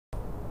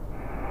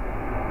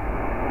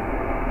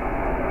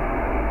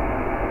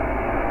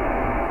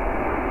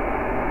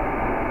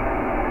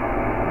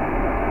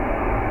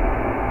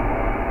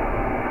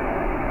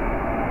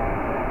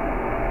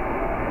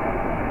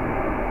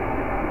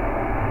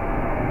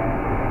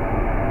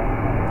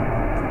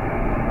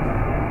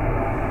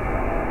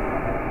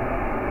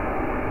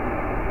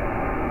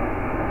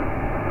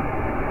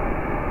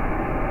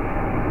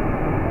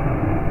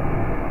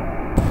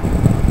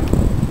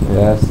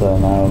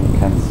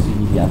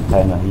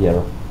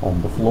here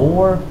on the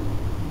floor.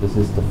 This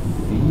is the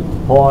feed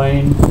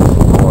point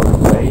or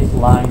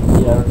baseline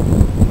here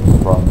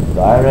from the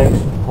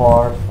direction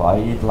part,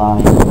 feed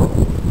line,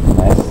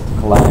 nest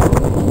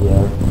clamp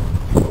here,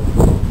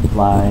 feed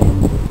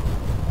line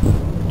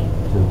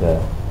to the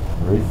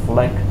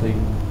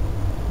reflecting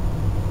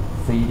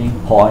feeding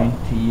point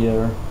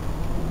here,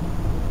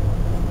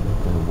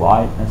 the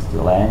wideness,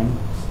 the length,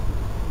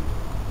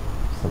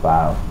 it's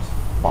about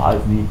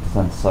 5 meters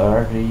and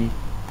 30.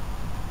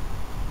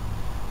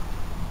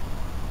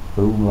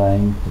 Boom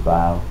length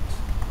about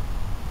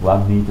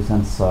 1 meters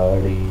and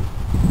 30.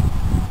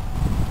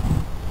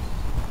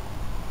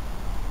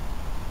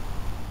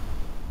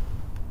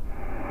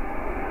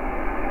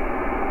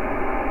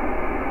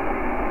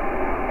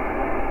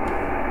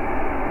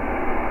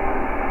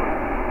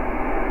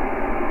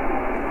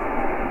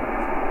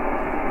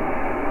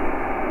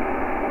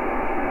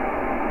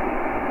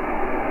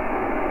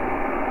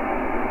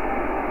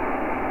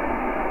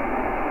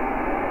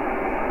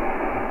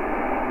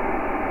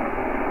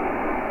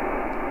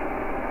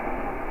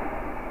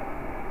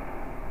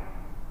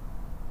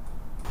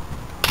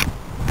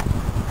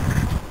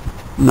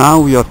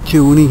 Now we are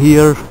tuning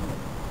here,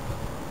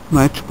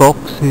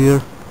 matchbox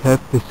here,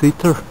 happy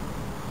sitter.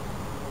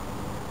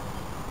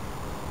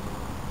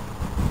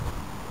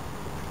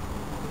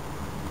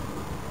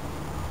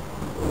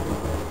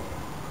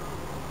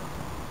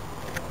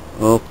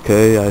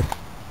 Okay, I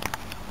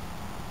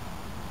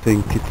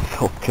think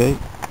it's okay.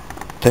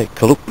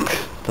 Take a look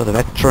to the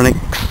electronics.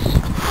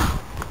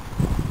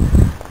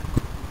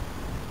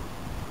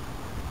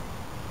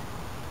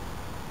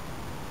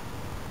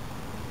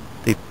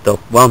 Tip-top,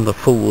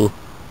 wonderful.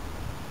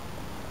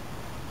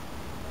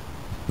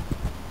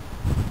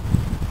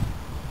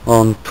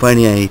 On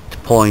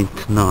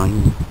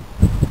 28.9.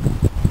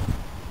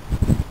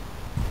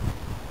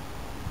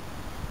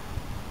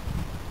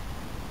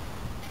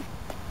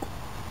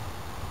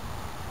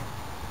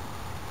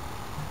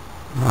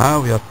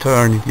 Now we are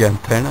turning the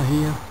antenna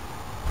here.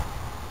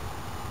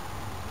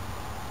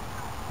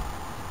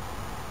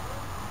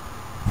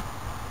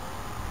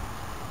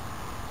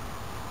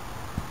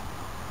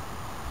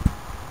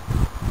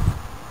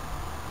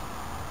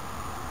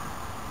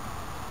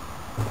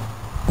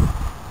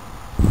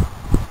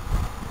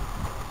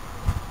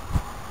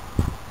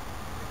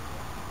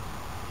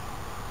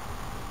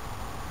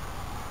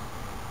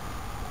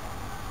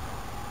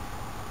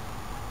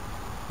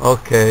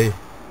 Okay.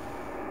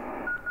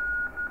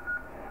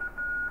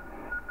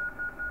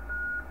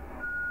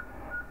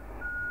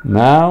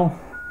 Now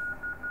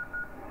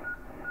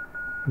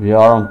we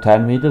are on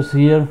 10 meters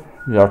here.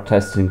 We are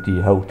testing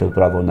the Hotel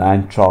Bravo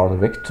 9 Charlie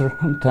Victor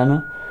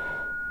antenna,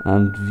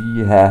 and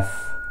we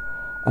have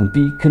a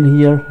beacon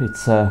here.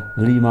 It's a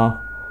Lima.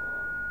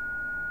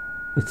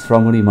 It's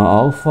from Lima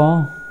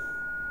Alpha.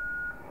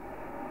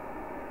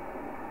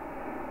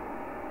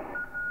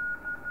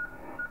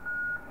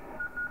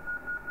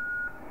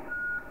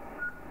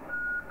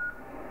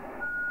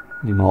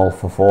 Lima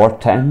Alpha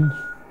 410,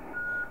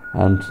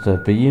 and the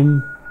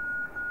beam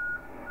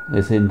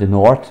is in the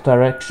north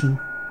direction,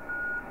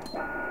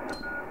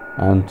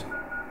 and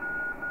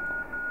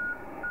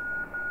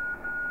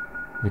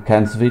we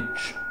can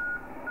switch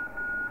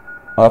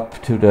up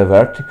to the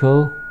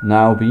vertical,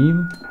 now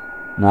beam,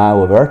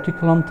 now a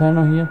vertical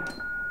antenna here,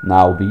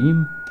 now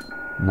beam,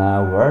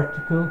 now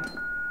vertical,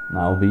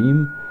 now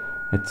beam.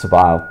 It's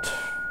about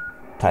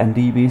 10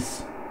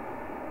 dBs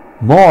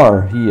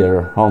more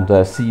here on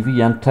the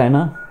CV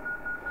antenna.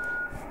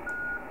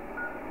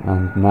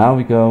 And now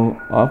we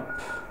go up.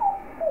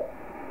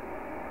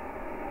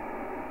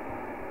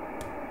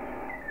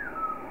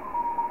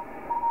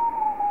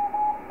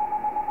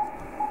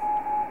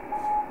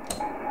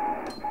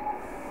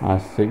 I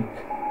think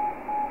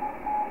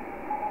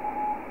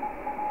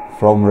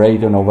from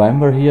Radio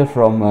November here,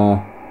 from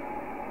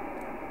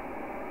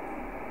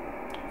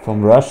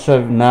Russia.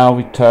 Now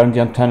we turn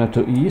the antenna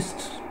to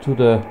east, to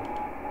the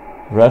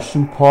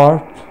Russian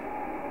part.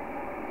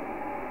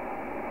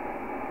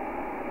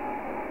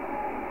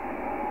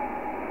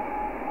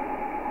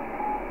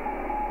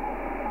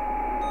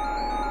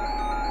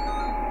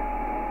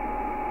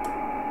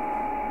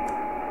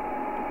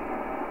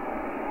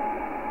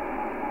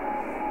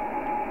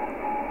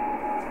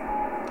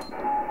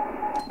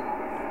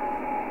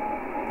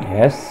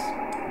 Yes.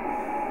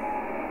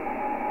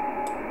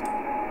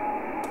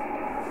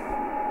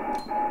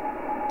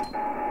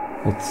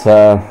 It's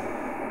the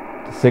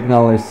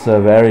signal is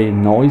very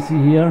noisy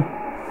here.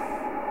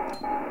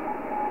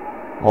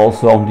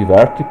 Also on the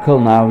vertical.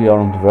 Now we are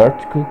on the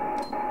vertical,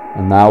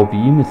 and now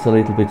beam. It's a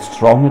little bit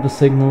stronger, the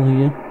signal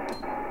here.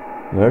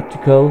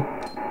 Vertical,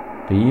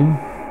 beam.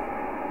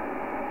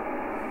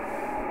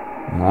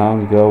 Now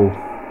we go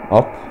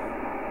up.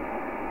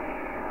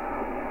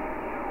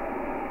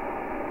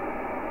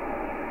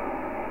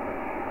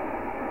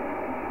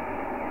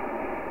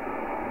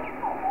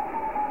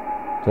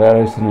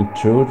 There is an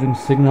intruding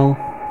signal.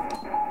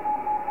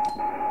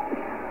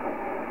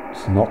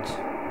 It's not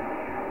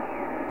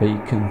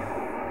beacon.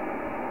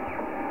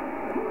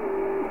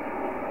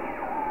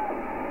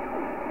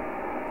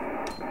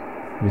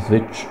 We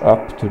switch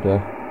up to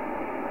the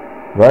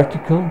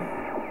vertical.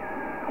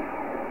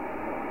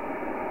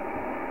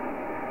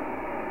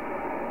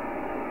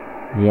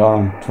 We are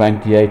on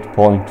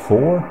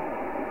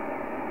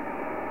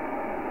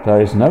 28.4.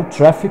 There is no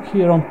traffic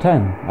here on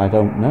 10. I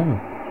don't know.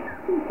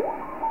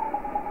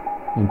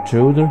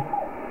 Intruder.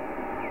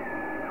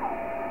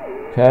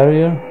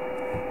 Carrier.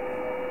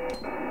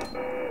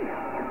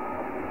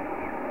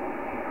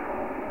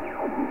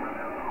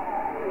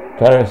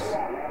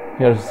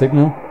 Here's a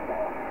signal.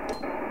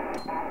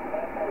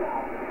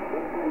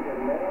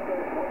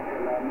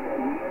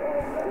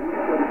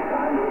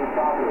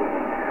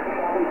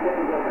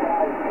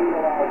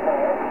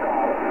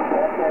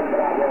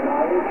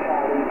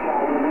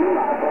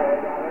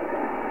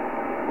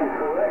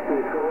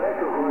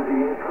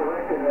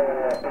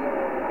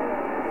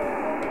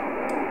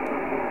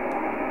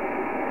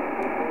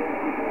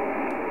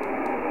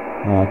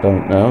 I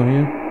don't know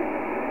here.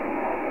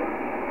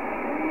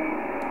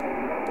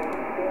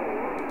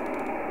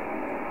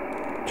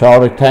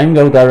 Charlie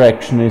Tango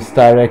direction is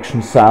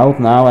direction south.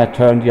 Now I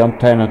turn the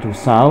antenna to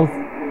south.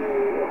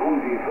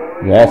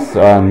 Yes,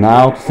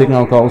 now the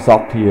signal goes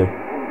up here.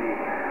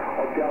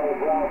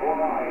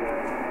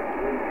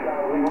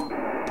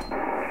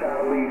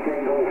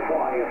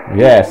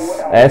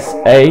 Yes,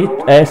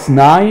 S8,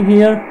 S9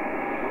 here.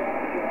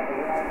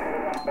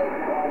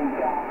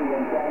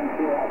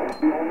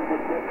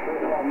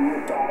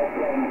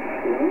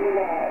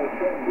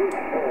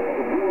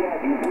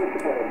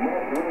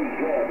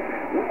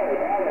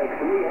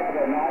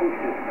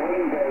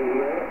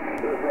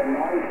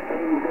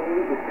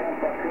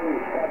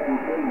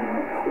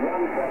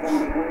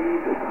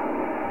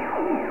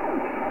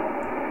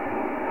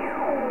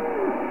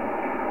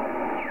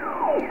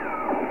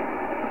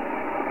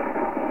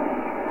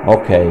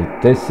 Okay,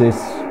 this is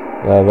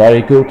a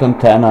very good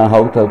antenna.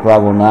 Hotel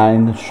Bravo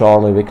 9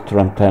 Charlie Victor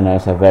antenna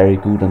is a very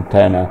good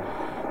antenna.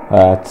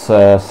 It's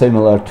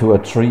similar to a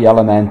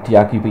 3-element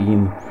Yagi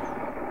beam.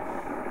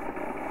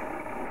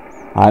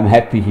 I'm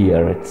happy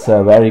here. It's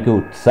very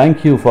good.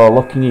 Thank you for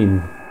looking in.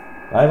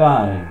 Bye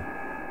bye.